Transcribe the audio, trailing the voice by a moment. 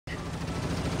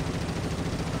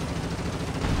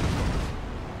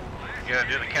You gotta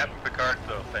do the Captain Picard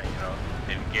though thing, you know,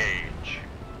 engage.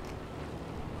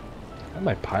 How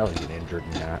my pilot get injured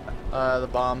in that? The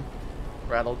bomb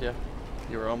rattled you.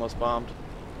 You were almost bombed.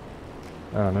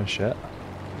 Oh, no shit.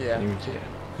 Yeah. Didn't even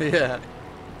see it.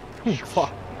 Yeah.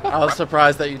 Fuck. I was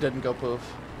surprised that you didn't go poof.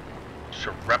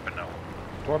 Shrapnel.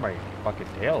 Tore my fucking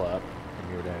tail up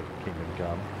from your dad Kingdom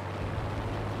Come.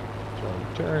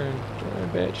 Turn,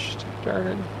 bitch,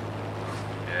 turn.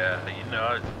 Yeah, you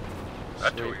know, I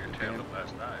tore your Sweet, tail man. up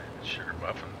last night. Sugar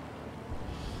muffin.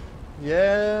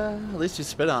 Yeah, at least you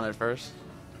spit on it first.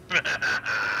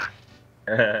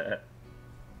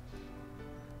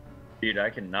 Dude,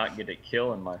 I cannot get a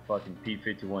kill in my fucking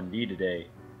P-51D today.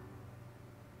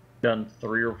 Done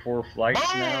 3 or 4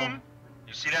 flights now.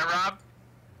 You see that, Rob?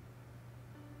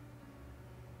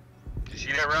 You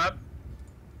see that, Rob?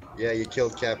 Yeah, you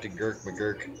killed Captain Girk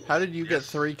McGurk. How did you get Yes.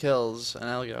 3 kills and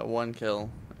I only got 1 kill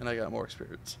and I got more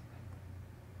experience?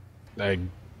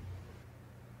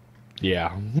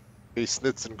 Yeah. He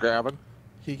snits and grabbing.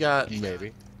 He got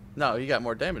Maybe. no, he got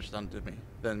more damage done to me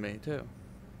than me too.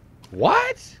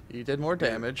 What? He did more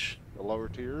damage. The lower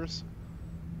tiers.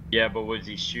 Yeah, but was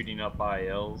he shooting up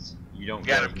ILs? You don't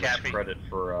Got get him, as much Cappy. credit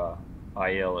for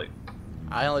IL.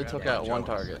 I only took out 1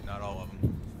 target. Not all of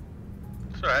them.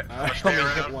 It's alright. I'm I gonna stay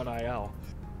only hit around. 1 IL.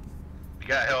 You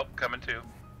got help coming too.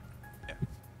 Yeah.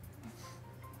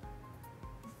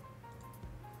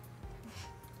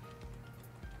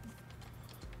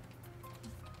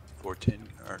 $410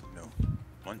 or no,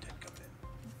 $110 coming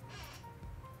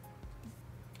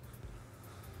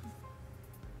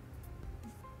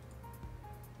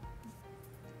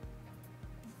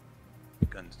in.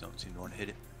 Guns don't seem to want to hit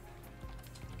it.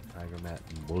 Tiger Matt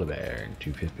Boulevard,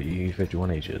 250, 51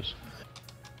 H's.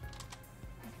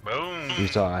 Boom. You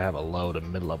saw I have a low to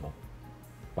mid-level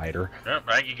fighter. Yep,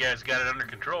 I think you guys got it under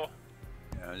control.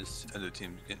 Yeah, this other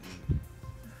team's getting.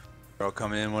 They're all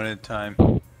coming in one at a time.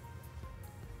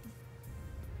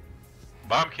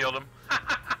 Bomb killed him.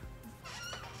 That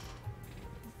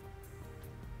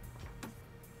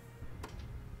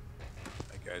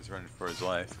guy's running for his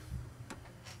life.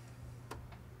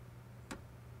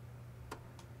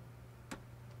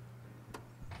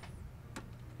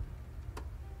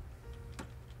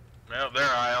 Well, their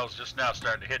IL's just now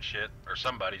starting to hit shit, or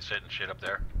somebody's hitting shit up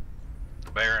there.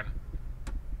 Baron.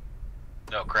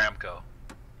 No, Kramco.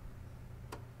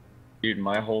 Dude,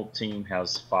 my whole team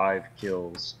has 5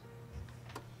 kills.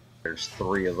 There's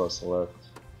 3 of us left.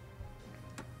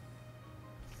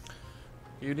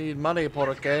 You need money,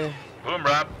 porque. Boom,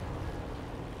 Rob.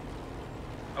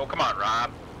 Oh, come on,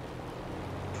 Rob.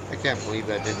 I can't believe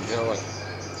that didn't kill it.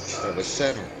 That was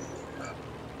 7.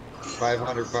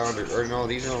 500 pounder, or no,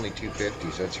 these are only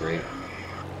 250s, that's right.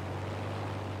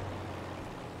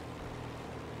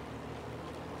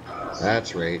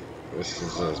 That's right. This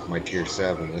is my tier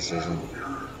 7, this isn't.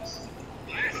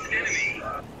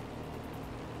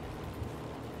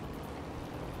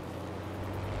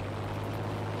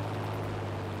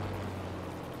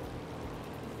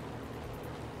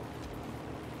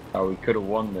 We could have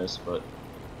won this, but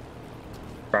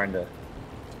trying to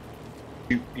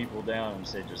shoot people down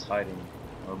instead of just hiding.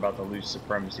 We're about to lose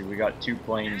supremacy. We got 2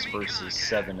 planes versus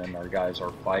 7, and our guys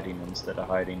are fighting instead of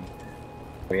hiding.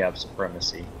 We have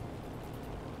supremacy.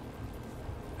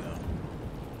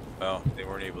 Well, they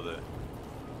weren't able to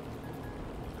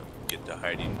get to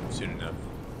hiding soon enough.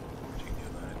 What you can do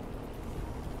about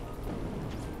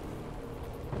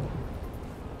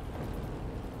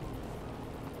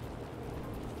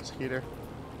it? Skeeter.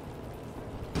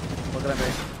 Look at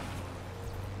me.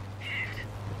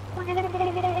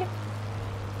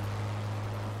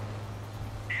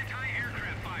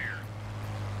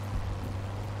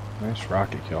 Nice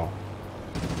rocket kill.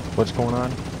 What's going on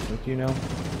with you now?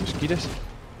 Mosquitoes?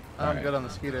 I'm Alright. good on the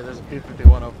Skeeter. There's a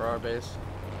P-51 over our base.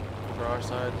 Over our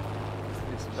side.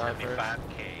 Needs to die first.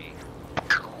 75K.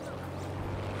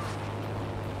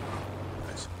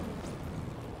 Nice.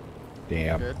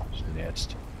 Damn. Good.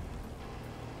 Snitched.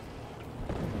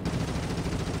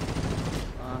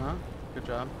 Uh-huh. Good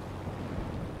job.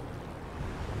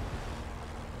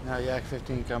 Now Yak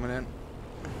 15 coming in.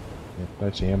 Yep,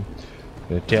 I see him.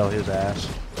 Gonna tail his ass.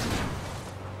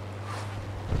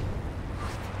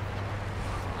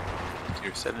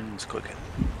 Tier 7's cooking.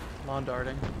 Lawn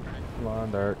darting. Come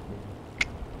on, Dart.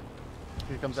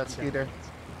 Here comes that Skeeter.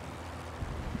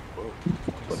 Whoa.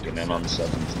 Looking in on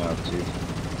 7s now, too.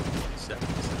 7.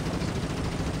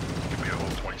 Give me a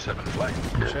whole 27 flight.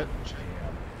 Shit.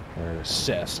 They're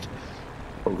assessed.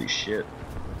 Holy shit.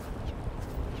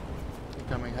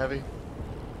 Incoming heavy.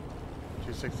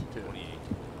 262. 28.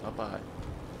 Up high.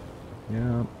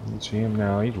 Yeah, you see him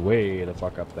now. He's way the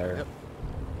fuck up there. Yep.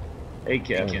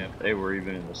 They were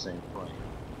even in the same plane.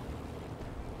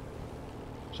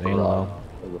 Staying low.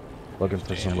 Looking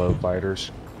for some low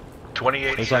fighters.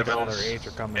 28 Looks like all sevens their eights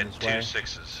are coming and this 2 way.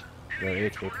 6s. Their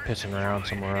eights were pissing around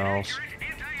somewhere else.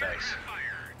 Nice.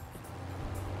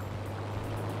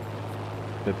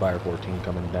 Spitfire 14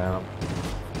 coming down.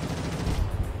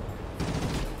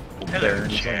 Hello, Baron's on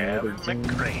the Chad other team.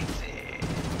 McCrazy.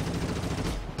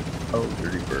 Oh,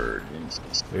 Dirty Bird.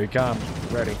 Here he comes.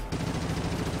 Ready. Yeah,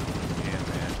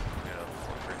 man. Yeah,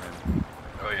 for him.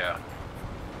 Oh yeah.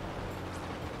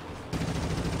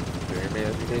 Very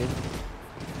bad,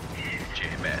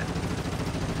 J-Man.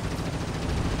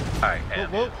 I am.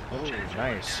 Whoa, Oh,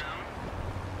 nice.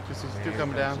 Just these And two here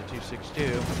coming comes down. the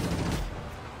 262.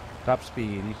 Top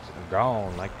speed. He's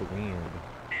gone like the wind.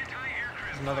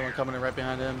 There's another one coming in right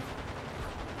behind him.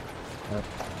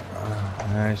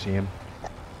 I see him.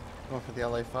 Going for the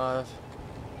LA5.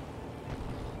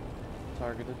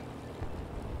 Targeted.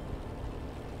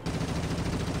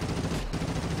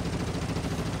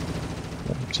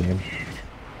 See him.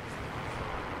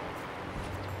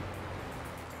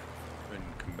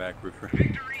 Couldn't come back, Roofer.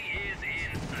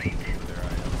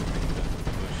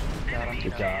 Got him.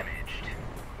 Good job.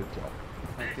 Good job.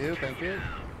 Thank you, thank you.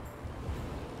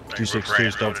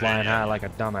 262 still flying high like a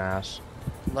dumbass.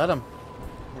 Let him.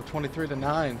 We're 23 to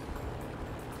 9.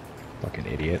 Fucking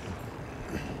idiot.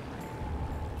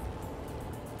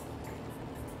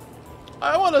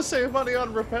 I want to save money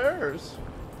on repairs.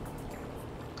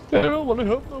 I don't want to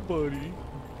help nobody.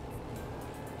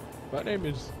 My name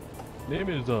is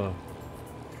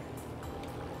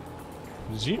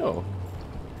Zeno.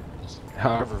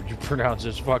 However you pronounce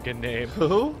his fucking name.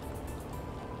 Who?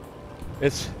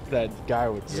 It's that guy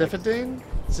with the Ziffadine?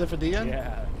 Ziffadian?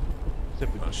 Yeah.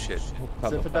 Oh shit.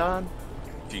 Ziffadon?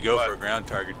 If you go for a ground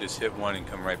target, just hit one and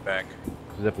come right back.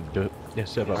 I'm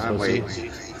waiting.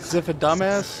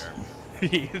 Ziffadumbass?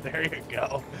 There you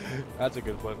go. That's a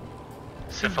good one.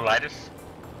 Syphilitis?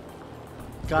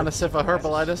 Gonosipha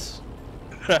herbalitis?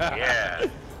 Yeah.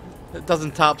 It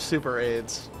doesn't top Super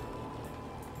AIDS.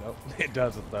 Nope, it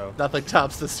doesn't though. Nothing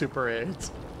tops the Super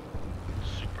AIDS.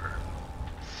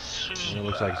 It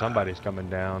looks like somebody's coming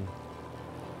down.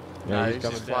 Nah, he's he's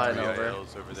coming just down. flying Yeah, over.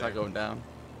 L's over He's there. not going down.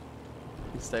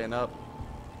 He's staying up.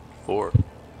 4.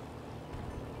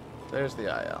 There's the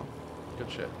IL. Good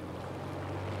shit.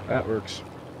 That works.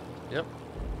 Yep.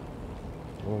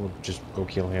 We'll just go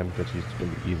kill him because he's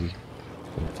gonna be easy.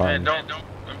 And Hey, fun. don't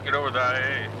get over the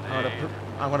IA.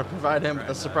 I want to provide him with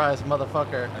a surprise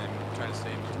motherfucker. I'm trying to save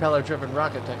him. Propeller-driven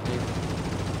rocket technique.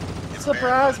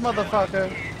 Surprise,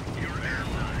 motherfucker!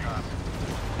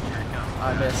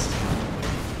 I missed.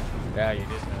 Yeah, you did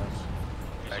miss.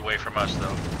 He's away from us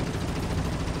though.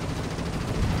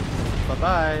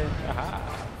 Bye-bye.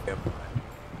 Yep.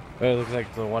 It looks like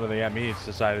one of the MEs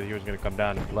decided he was gonna come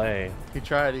down and play. He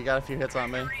tried. He got a few hits on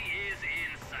me.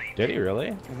 Did he really?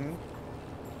 Mm-hmm.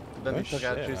 Then Oh, he took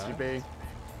out shit, Juicy huh? B.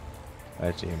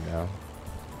 I see him now.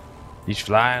 He's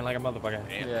flying like a motherfucker.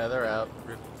 Damn. Yeah, they're out.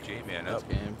 Rip J-Man That's up.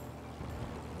 game.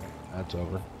 That's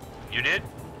over. You did?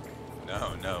 No,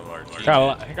 our team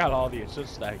I got all the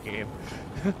assists that game.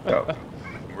 Oh,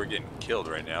 we're getting killed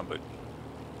right now, but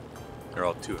they're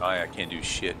all too high. I can't do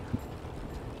shit.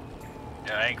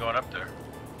 Yeah, I ain't going up there.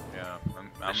 Yeah,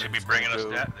 They should be just bringing gonna us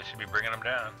go- down. They should be bringing them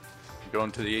down.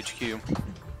 Going to the HQ.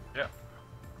 Yeah.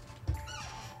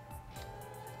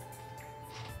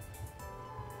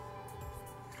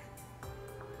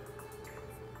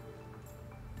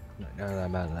 Now that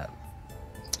I'm out of that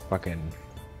fucking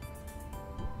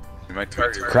My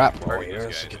target. crap. Target Oh, these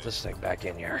let's guys. get this thing back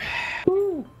in here.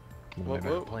 Whoa, Moving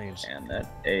whoa. back planes. and that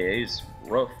AA's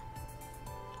rough.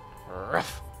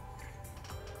 Rough.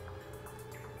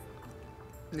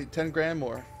 Need 10 grand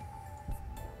more.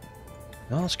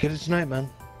 No, let's get it tonight, man.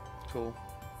 Cool.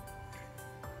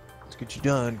 Let's get you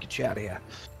done. Get you out of here.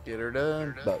 Get her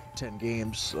done. About 10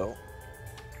 games, so.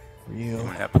 For you.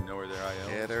 Anyone happen to know where their IL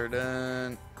Get her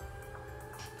done.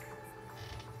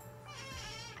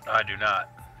 I do not.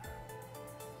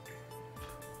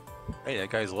 Hey, that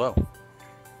guy's low.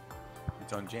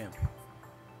 It's on jam.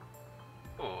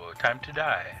 Oh, time to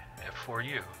die.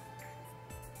 F4U.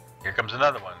 Here comes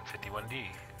another one. 51D.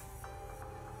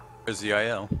 There's the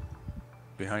IL.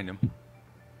 Behind him.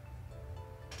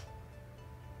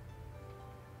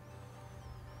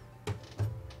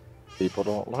 People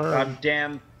don't learn.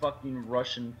 Goddamn fucking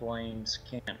Russian planes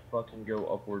can't fucking go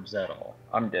upwards at all.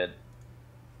 I'm dead.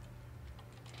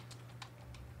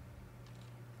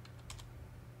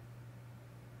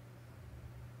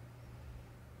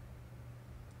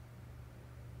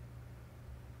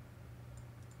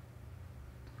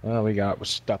 Well, we're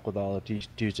stuck with all the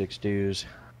 262s.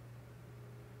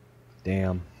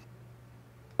 Damn.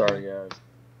 Sorry, guys.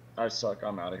 I suck.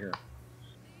 I'm out of here.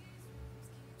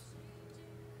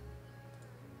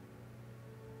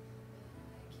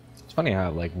 It's funny how I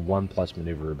have like 1+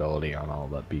 maneuverability on all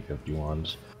the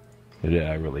B-51s.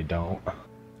 Yeah, I really don't.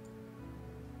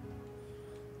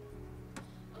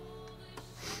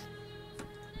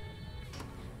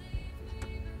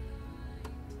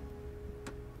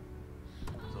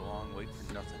 It's a long wait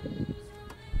for nothing.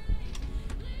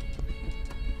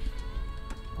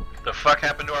 The fuck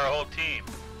happened to our whole team?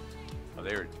 Oh,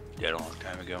 they were dead a long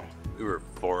time ago. We were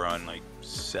 4 on like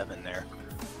 7 there.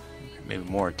 Maybe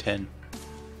more, 10.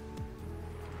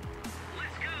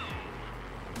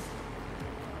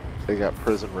 They got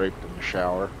prison raped in the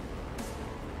shower.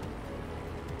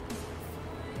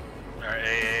 Our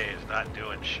AA is not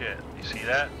doing shit. You see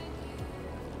that?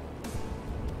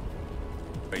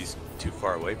 But he's too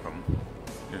far away from him.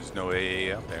 There's no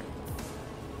AA out there.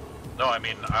 No, I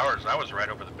mean ours. I was right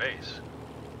over the base.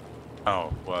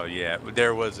 Oh, well, yeah.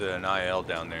 There was an IL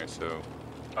down there, so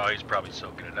Oh, he's probably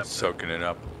soaking it up. soaking it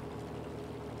up.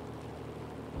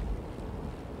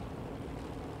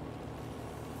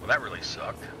 Well, that really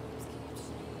sucked.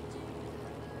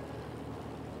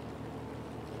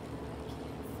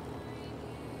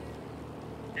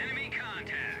 Enemy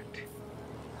contact.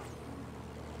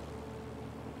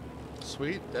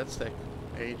 Sweet, dead stick.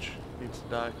 H needs to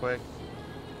die quick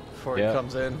before Yeah. he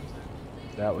comes in.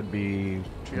 That would be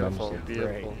Beautiful, tremendously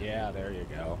beautiful. great. Yeah, there you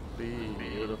go.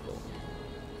 Beautiful.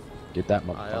 Get that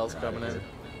motherfucker IL's out coming of in.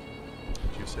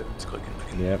 here. 2-7's clicking.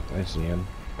 Yep, I see him.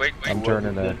 Wait, wait. I'm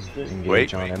turning to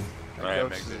engage on him. Alright, Goes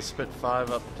makes to the it. spit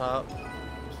 5 up top.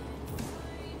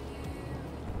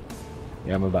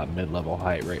 Yeah, I'm about mid-level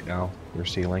height right now. Your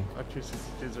ceiling. Our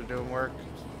 262s are doing work.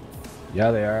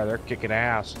 Yeah, they are. They're kicking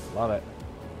ass. Love it.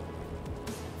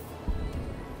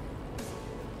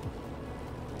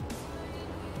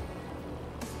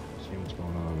 See what's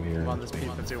going on over here. I'm on this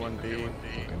P51B.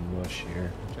 Fucking mush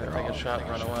here. Trying to They're take a all shot and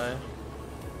run crashing. away.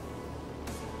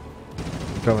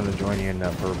 I'm coming to join you in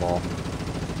that furball.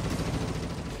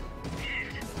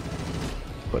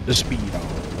 Put the speed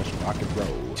on. Let's rock and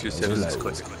roll. 2-7's Low.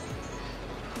 clicking.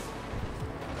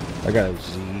 I got a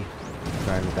Z.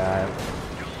 Trying to dive.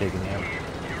 Taking aim.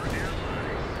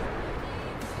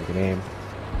 Taking aim.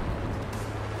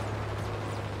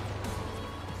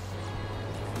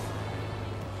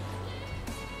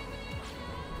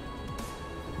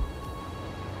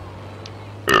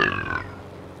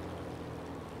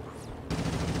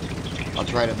 I'll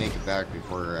try to make it back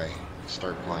before I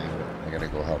start playing, but I gotta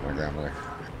go help my grandmother.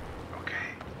 Okay.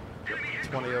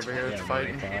 20 over here, it's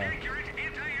fighting. Accurate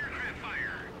anti-aircraft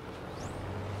fire.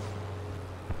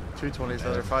 220s,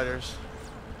 other fighters.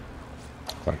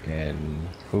 Fucking.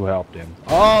 Who helped him?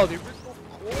 Oh, the original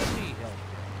Corby helped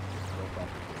him.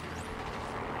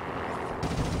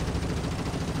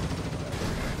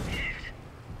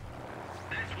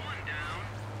 That's one down.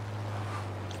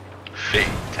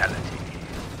 Fatality.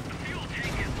 The fuel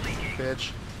tank is leaking. Bitch.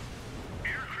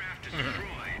 Aircraft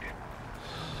destroyed.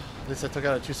 At least I took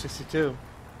out a 262.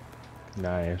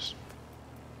 Nice.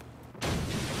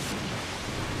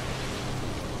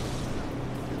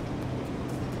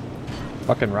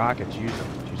 Fucking rockets use them.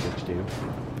 262.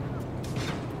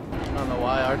 I don't know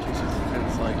why our 262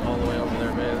 is like all the way over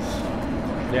their base.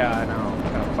 Yeah, I know.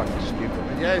 Kind of fucking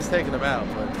stupid. Yeah, he's taking them out,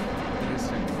 but he used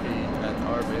to be at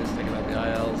our base taking out the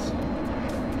ILs.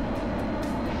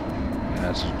 Yeah,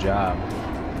 that's his job.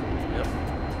 Yep.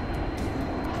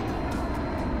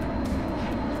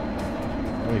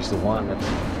 At least the one that's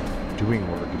doing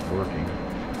work is working.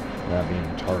 Not being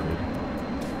retarded.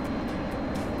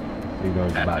 Even though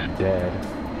he's about dead.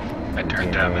 I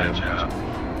turned down that job.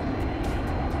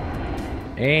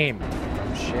 Aim!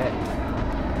 Oh, shit.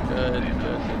 Good.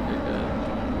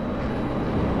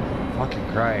 Fucking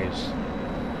Christ.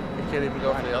 You can't even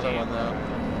go for the other one though.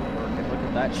 Working. Look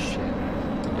at that shit.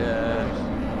 Yeah.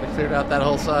 They cleared out that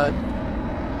whole side.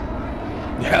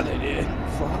 Yeah, they did.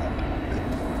 Fuck.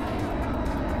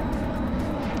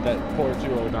 That poor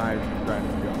 209 is trying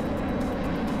to go.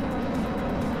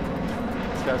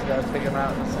 This guy's got to take him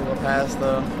out in a single pass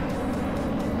though.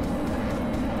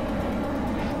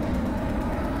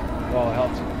 Well, it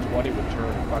helps if 20 would turn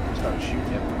and fucking start shooting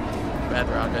him. Bad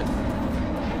rocket.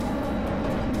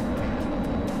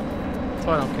 That's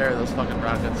why I don't carry those fucking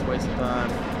rockets. Waste of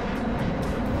time.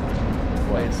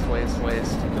 Waste.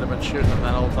 You could have been shooting them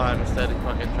that whole time instead he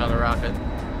fucking shot a rocket.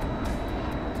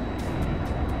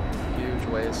 Huge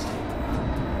waste.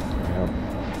 Yeah.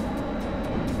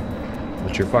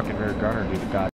 But your fucking rear gunner do the god